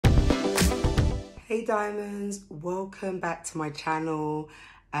Hey diamonds, welcome back to my channel.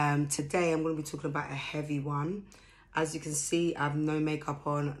 Today I'm going to be talking about a heavy one. As you can see, I have no makeup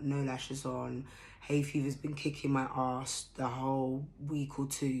on, no lashes on. Hay fever's been kicking my ass the whole week or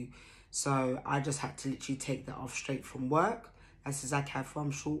two, so I just had to literally take that off straight from work. That's exactly how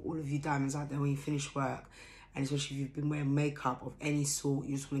I'm sure all of you diamonds out there, when you finish work, and especially if you've been wearing makeup of any sort,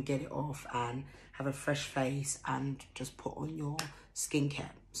 you just want to get it off and have a fresh face and just put on your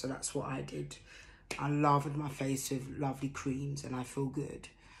skincare. So that's what I did. I lathered my face with lovely creams and I feel good.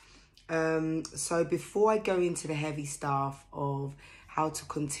 So before I go into the heavy stuff of how to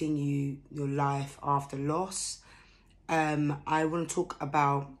continue your life after loss, I want to talk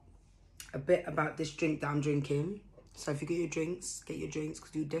about a bit about this drink that I'm drinking. So if you get your drinks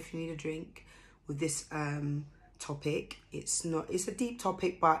because you definitely need a drink with this topic. It's a deep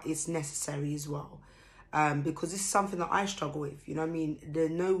topic, but it's necessary as well, because this is something that I struggle with. You know what I mean?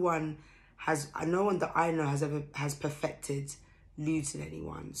 No one that I know has perfected losing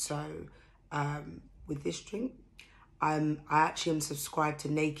anyone. So with this drink, I actually am subscribed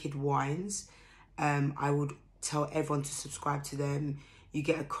to Naked Wines. I would tell everyone to subscribe to them. You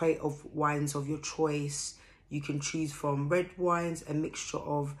get a crate of wines of your choice. You can choose from red wines, a mixture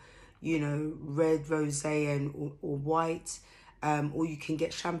of, you know, red, rosé and or white, or you can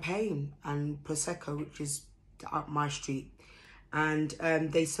get champagne and prosecco, which is up my street. And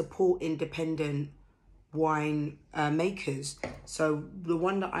they support independent wine makers. So the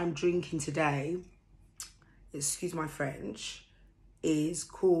one that I'm drinking today, excuse my French, is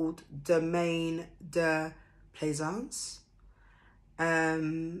called Domaine de Plaisance.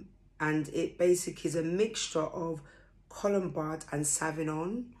 And it basically is a mixture of Colombard and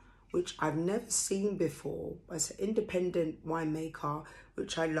Sauvignon, which I've never seen before. It's an independent winemaker,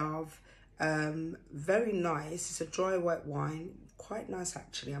 which I love. Very nice. It's a dry white wine, quite nice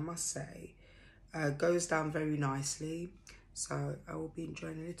actually, I must say. Goes down very nicely, so I will be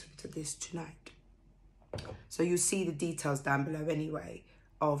enjoying a little bit of this tonight. So you'll see the details down below anyway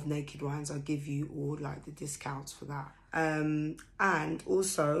of Naked Wines. I'll give you all like the discounts for that. And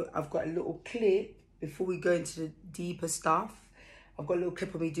also I've got a little clip before we go into the deeper stuff. I've got a little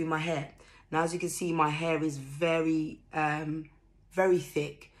clip of me doing my hair. Now, as you can see, my hair is very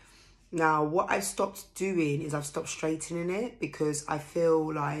thick. Now, what I've stopped doing is I've stopped straightening it, because I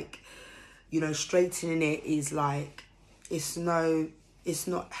feel like, you know, straightening it is like, it's not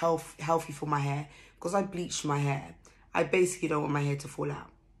healthy for my hair. Because I bleached my hair, I basically don't want my hair to fall out.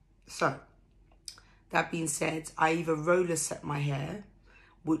 So, that being said, I either roller set my hair,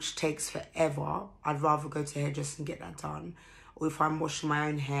 which takes forever. I'd rather go to hairdresser and get that done. Or if I'm washing my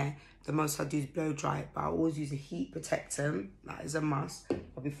own hair, the most I do is blow dry it. But I always use a heat protectant. That is a must.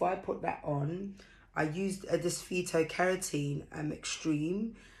 But before I put that on, I used a Desvito Keratin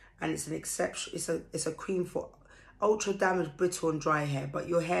Extreme. And it's an exception. It's a cream for ultra damaged, brittle and dry hair. But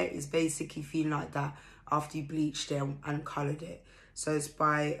your hair is basically feeling like that after you bleached it and coloured it. So it's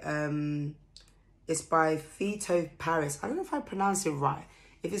by Phyto Paris. I don't know if I pronounce it right.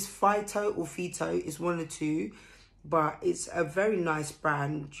 If it's Phyto or Phyto, it's one of the two. But it's a very nice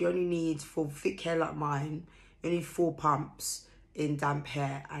brand. You only need, for thick hair like mine, you need 4 pumps in damp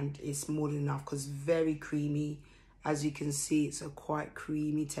hair, and it's more than enough because it's very creamy. As you can see, it's a quite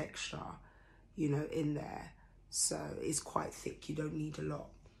creamy texture, you know, in there. So it's quite thick. You don't need a lot.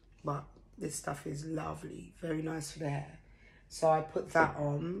 But this stuff is lovely. Very nice for the hair. So I put that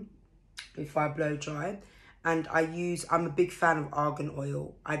on before I blow dry. And I'm a big fan of argan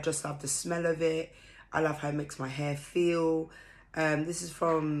oil. I just love the smell of it. I love how it makes my hair feel. This is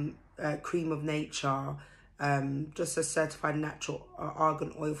from Cream of Nature. Just a certified natural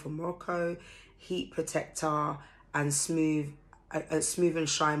argan oil from Morocco. Heat protector and smooth and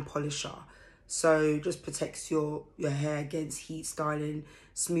shine polisher. So just protects your hair against heat, styling,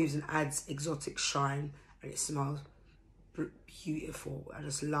 smooths and adds exotic shine. And it smells beautiful. I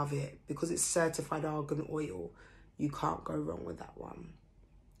just love it. Because it's certified argan oil, you can't go wrong with that one.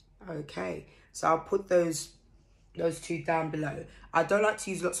 Okay, so I'll put those two down below. I don't like to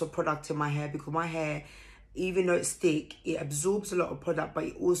use lots of product in my hair, because my hair, even though it's thick, it absorbs a lot of product, but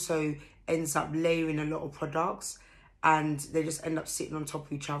it also ends up layering a lot of products, and they just end up sitting on top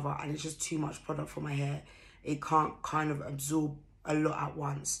of each other, and it's just too much product for my hair. It can't kind of absorb a lot at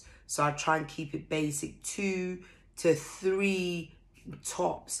once. So I try and keep it basic, 2 to 3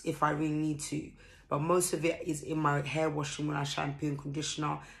 tops if I really need to. But most of it is in my hair washing when I shampoo and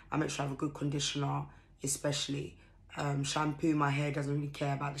conditioner. I make sure I have a good conditioner, especially. Shampoo, my hair doesn't really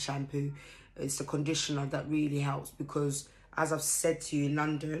care about the shampoo. It's the conditioner that really helps, because as I've said to you, in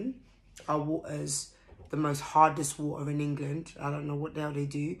London, our water's the most hardest water in England. I don't know what the hell they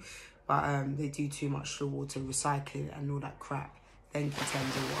do. but they do too much to the water, recycling it and all that crap. Thank you,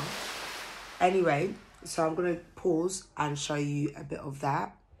 Thames Water. Anyway, so I'm going to pause and show you a bit of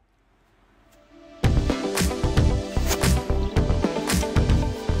that.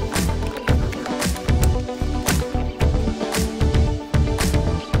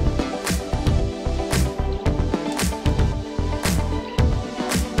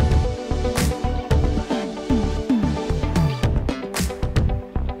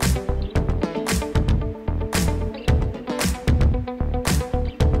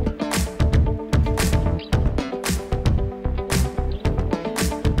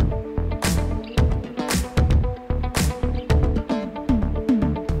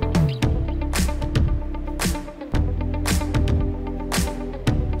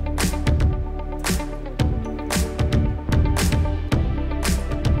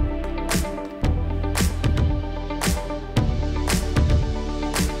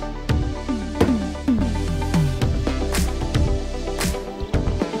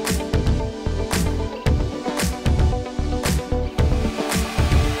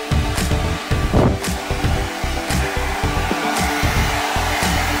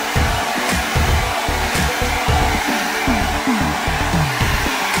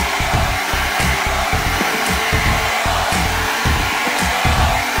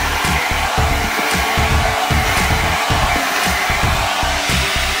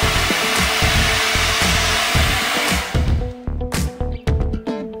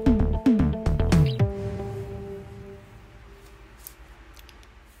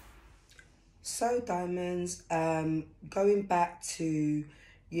 So diamonds, going back to,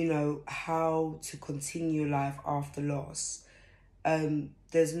 you know, how to continue life after loss,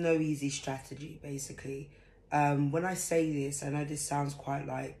 there's no easy strategy, basically. When I say this, I know this sounds quite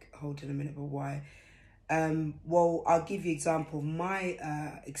like, hold on a minute, but why? Well, I'll give you an example of my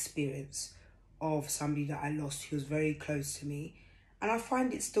experience of somebody that I lost who was very close to me. And I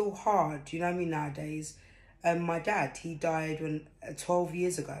find it still hard, you know what I mean, nowadays. My dad, he died when 12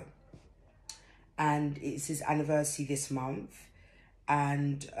 years ago. And it's his anniversary this month.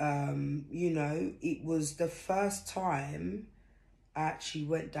 And, you know, it was the first time I actually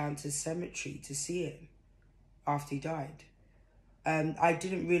went down to the cemetery to see him after he died. I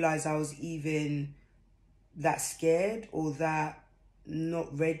didn't realise I was even that scared or that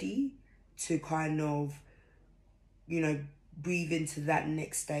not ready to kind of, you know, breathe into that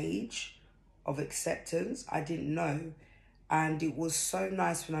next stage of acceptance. I didn't know. And it was so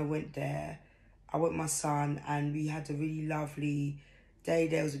nice when I went there. I went with my son and we had a really lovely day.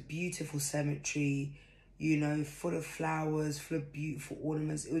 There was a beautiful cemetery, you know, full of flowers, full of beautiful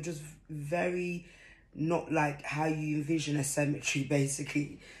ornaments. It was just very not like how you envision a cemetery,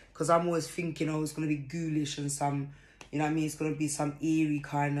 basically. Because I'm always thinking, oh, it's going to be ghoulish and some, you know what I mean, it's going to be some eerie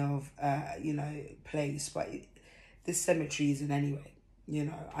kind of, you know, place. But this cemetery isn't anyway, you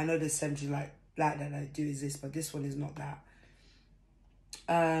know. I know there's cemeteries like that I do exist, but this one is not that.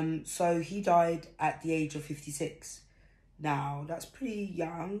 So he died at the age of 56. Now, that's pretty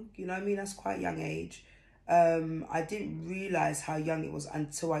young, you know what I mean? That's quite a young age. I didn't realise how young it was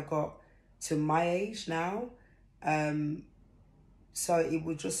until I got to my age now. So it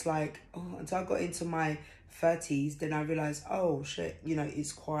was just like, oh, until I got into my 30s, then I realised, oh, shit, you know,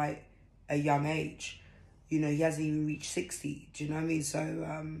 it's quite a young age. You know, he hasn't even reached 60, do you know what I mean?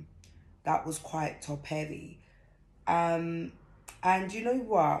 So that was quite top heavy. And you know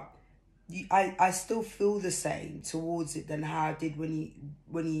what? I still feel the same towards it than how I did when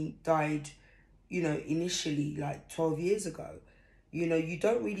he died, you know, initially, like 12 years ago. You know, you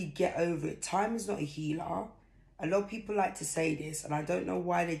don't really get over it. Time is not a healer. A lot of people like to say this, and I don't know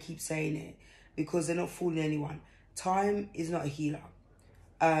why they keep saying it, because they're not fooling anyone. Time is not a healer.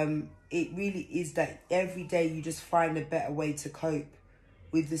 It really is that every day you just find a better way to cope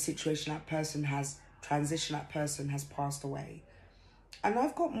with the situation that person has transitioned, that person has passed away. And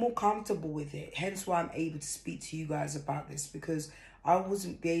I've got more comfortable with it. Hence why I'm able to speak to you guys about this, because I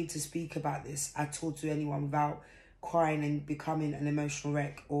wasn't able to speak about this at all to anyone without crying and becoming an emotional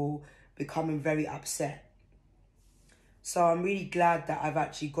wreck or becoming very upset. So I'm really glad that I've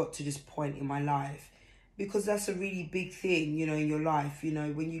actually got to this point in my life, because that's a really big thing, you know, in your life. You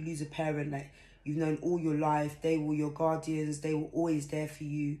know, when you lose a parent that you've known all your life, they were your guardians, they were always there for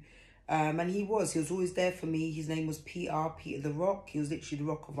you. And he was always there for me. His name was Peter the Rock. He was literally the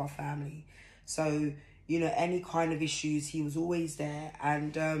rock of our family. So, you know, any kind of issues, he was always there.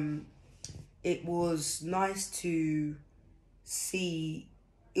 And it was nice to see.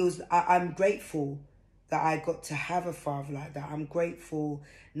 I'm grateful that I got to have a father like that. I'm grateful.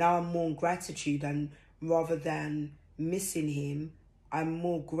 Now I'm more in gratitude, and rather than missing him, I'm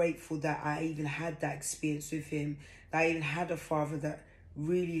more grateful that I even had that experience with him, that I even had a father that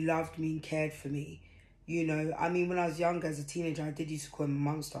really loved me and cared for me. You know, I mean, when I was younger, as a teenager, I did used to call him a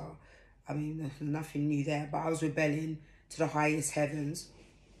monster. I mean, there's nothing new there, but I was rebelling to the highest heavens.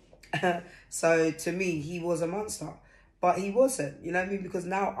 So to me, he was a monster, but he wasn't, you know what I mean? Because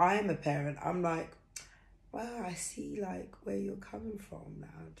now I am a parent. I'm like, wow, I see like where you're coming from now.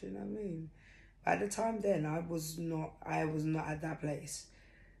 Do you know what I mean? At the time then, I was not at that place.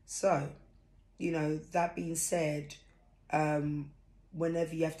 So, you know, that being said,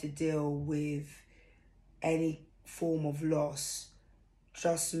 whenever you have to deal with any form of loss,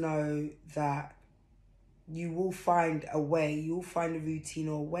 just know that you will find a way, you'll find a routine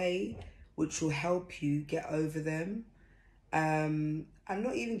or a way which will help you get over them. And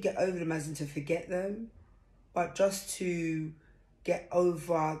not even get over them as in to forget them, but just to get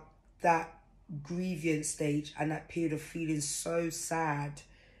over that grievance stage and that period of feeling so sad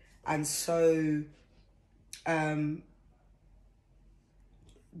and so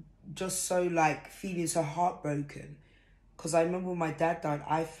just so like feeling so heartbroken. Because I remember when my dad died,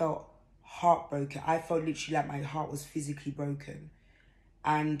 I felt heartbroken. I felt literally like my heart was physically broken.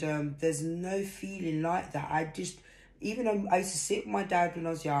 And there's no feeling like that. Even though I used to sit with my dad when I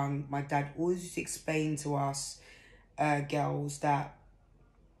was young, my dad always used to explain to us girls that,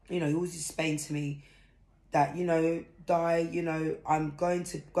 you know, he always explained to me that, you know, Di, you know, I'm going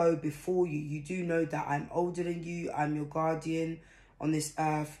to go before you. You do know that I'm older than you. I'm your guardian on this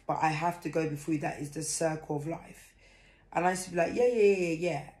earth, but I have to go before you. That is the circle of life. And I used to be like,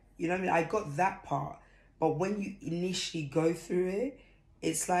 yeah. You know what I mean? I got that part. But when you initially go through it,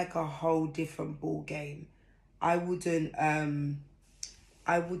 it's like a whole different ball game. I wouldn't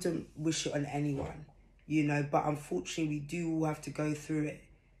wish it on anyone, you know, but unfortunately we do all have to go through it,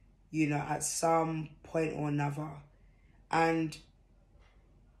 you know, at some point or another. And,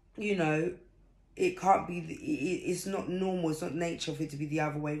 you know, it can't be, it's not normal, it's not nature for it to be the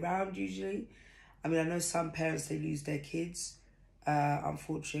other way around usually. I mean, I know some parents, they lose their kids,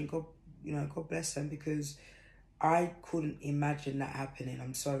 unfortunately, God bless them, because I couldn't imagine that happening.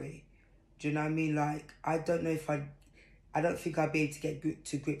 I'm sorry. Do you know what I mean? Like, I don't think I'd be able to get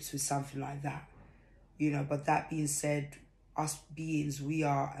to grips with something like that. You know, but that being said, us beings, we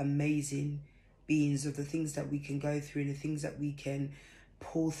are amazing beings of the things that we can go through and the things that we can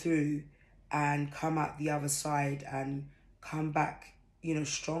pull through and come out the other side and come back, you know,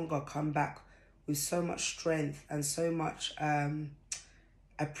 stronger, come back with so much strength and so much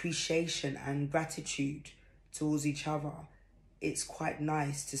appreciation and gratitude towards each other. It's quite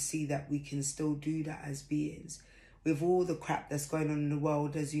nice to see that we can still do that as beings. With all the crap that's going on in the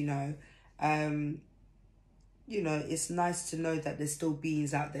world, as you know, it's nice to know that there's still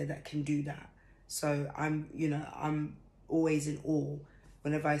beings out there that can do that. So I'm always in awe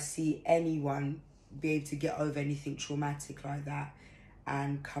whenever I see anyone be able to get over anything traumatic like that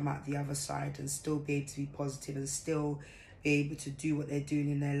and come out the other side and still be able to be positive and still be able to do what they're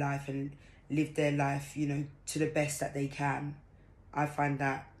doing in their life and live their life, you know, to the best that they can. I find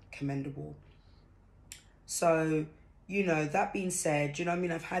that commendable. So, you know, that being said, you know what I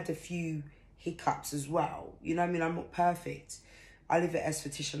mean, I've had a few hiccups as well. You know what I mean, I'm not perfect. I live an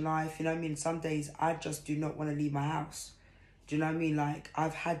esthetician life, you know what I mean? Some days I just do not want to leave my house. Do you know what I mean? Like,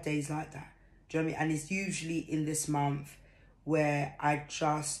 I've had days like that. Do you know what I mean? And it's usually in this month where I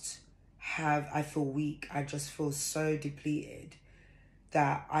feel weak. I just feel so depleted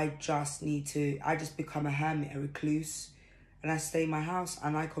that I just become a hermit, a recluse. And I stay in my house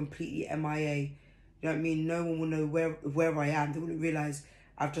and I completely MIA. You know what I mean? No one will know where I am. They wouldn't realise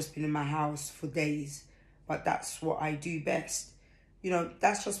I've just been in my house for days. But that's what I do best. You know,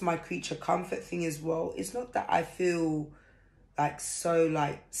 that's just my creature comfort thing as well. It's not that I feel like so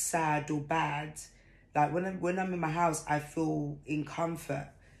like sad or bad. Like when I'm in my house, I feel in comfort.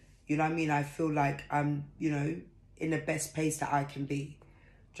 You know what I mean? I feel like I'm, you know, in the best place that I can be.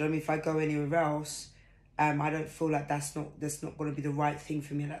 Do you know what I mean? If I go anywhere else, I don't feel like that's not going to be the right thing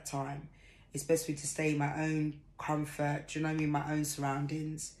for me at that time. It's best for me to stay in my own comfort. Do you know what I mean? My own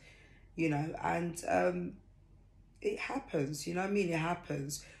surroundings, you know, and it happens. You know what I mean? It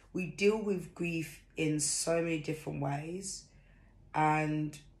happens. We deal with grief in so many different ways,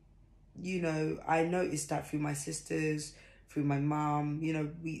 and you know, I noticed that through my sisters, through my mum. You know,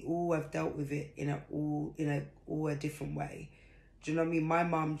 we all have dealt with it in a different way. Do you know what I mean? My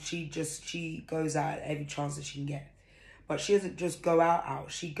mum, she goes out every chance that she can get. But she doesn't just go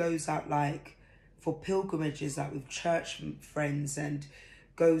out. She goes out like for pilgrimages, like with church friends, and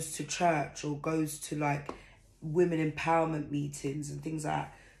goes to church or goes to like women empowerment meetings and things like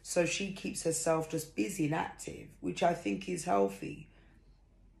that. So she keeps herself just busy and active, which I think is healthy.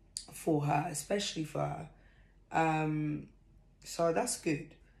 for her, especially for her. So that's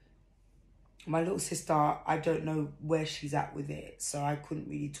good. My little sister, I don't know where she's at with it, so I couldn't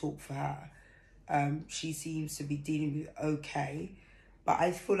really talk for her. She seems to be dealing with okay, but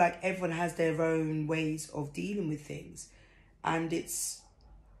I feel like everyone has their own ways of dealing with things, and it's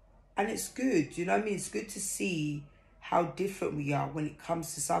good. You know what I mean? It's good to see how different we are when it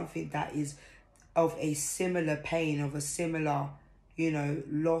comes to something that is of a similar pain, of a similar, you know,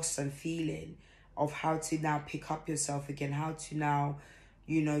 loss and feeling, of how to now pick up yourself again, how to now,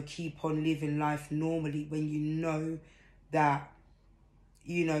 you know, keep on living life normally when you know that,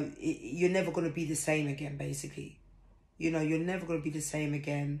 you know, you're never going to be the same again, basically. You know, you're never going to be the same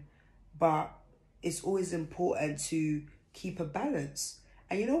again, but it's always important to keep a balance.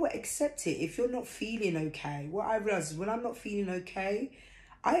 And you know what? Accept it. If you're not feeling okay, what I realize is when I'm not feeling okay,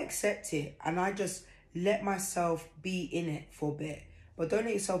 I accept it and I just let myself be in it for a bit. But don't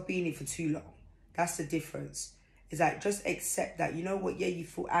let yourself be in it for too long. That's the difference. It's like, just accept that, you know what, yeah, you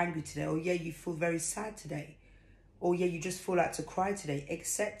feel angry today, or yeah, you feel very sad today, or yeah, you just feel like to cry today.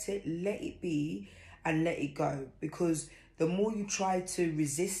 Accept it, let it be, and let it go. Because the more you try to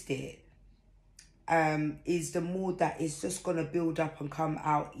resist it, is the more that it's just going to build up and come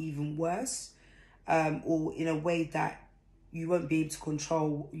out even worse, or in a way that you won't be able to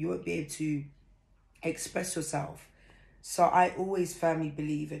control, you won't be able to express yourself. So I always firmly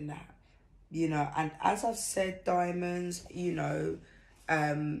believe in that. You know, and as I've said, diamonds, you know,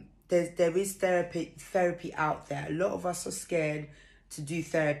 there is therapy out there. A lot of us are scared to do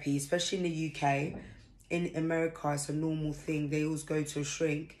therapy, especially in the UK. In America, it's a normal thing. They always go to a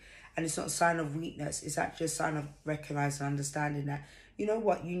shrink. And it's not a sign of weakness. It's actually a sign of recognizing and understanding that, you know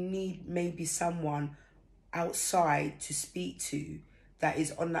what, you need maybe someone outside to speak to that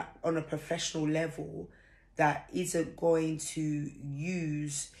is on a professional level, that isn't going to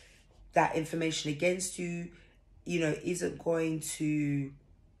use that information against you, you know, isn't going to,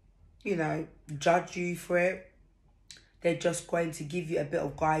 you know, judge you for it. They're just going to give you a bit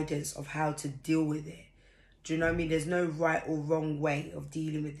of guidance of how to deal with it. Do you know what I mean? There's no right or wrong way of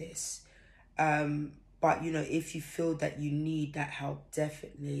dealing with this. But, you know, if you feel that you need that help,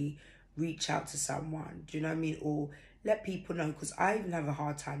 definitely reach out to someone. Do you know what I mean? Or let people know, because I even have a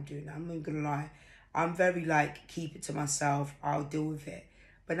hard time doing that. I'm not going to lie. I'm very like, keep it to myself. I'll deal with it.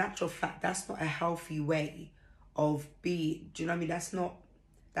 But in actual fact, that's not a healthy way of being. Do you know what I mean?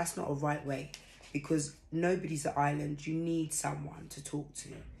 That's not a right way, because nobody's an island. You need someone to talk to.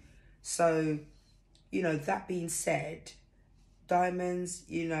 So, you know, that being said, diamonds,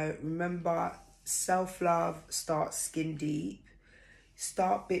 you know, remember, self-love starts skin deep.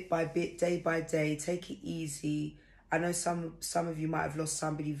 Start bit by bit, day by day. Take it easy. I know some of you might have lost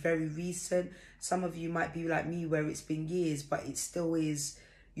somebody very recent. Some of you might be like me, where it's been years, but it still is.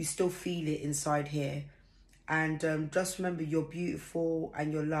 You still feel it inside here. And just remember, you're beautiful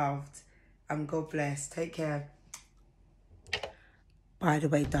and you're loved. And God bless. Take care. By the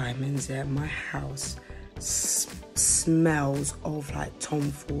way, diamonds, my house smells of like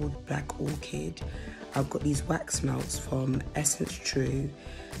Tom Ford Black Orchid. I've got these wax melts from Essence True.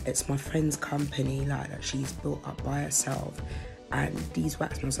 It's my friend's company, like, that she's built up by herself. And these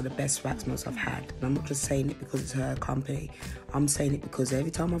wax melts are the best wax melts I've had. And I'm not just saying it because it's her company. I'm saying it because every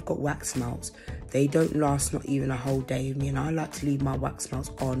time I've got wax melts, they don't last not even a whole day with me. And I like to leave my wax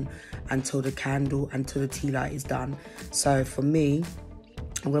melts on until the tea light is done. So for me,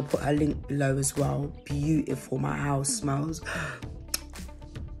 I'm going to put a link below as well. Beautiful. My house smells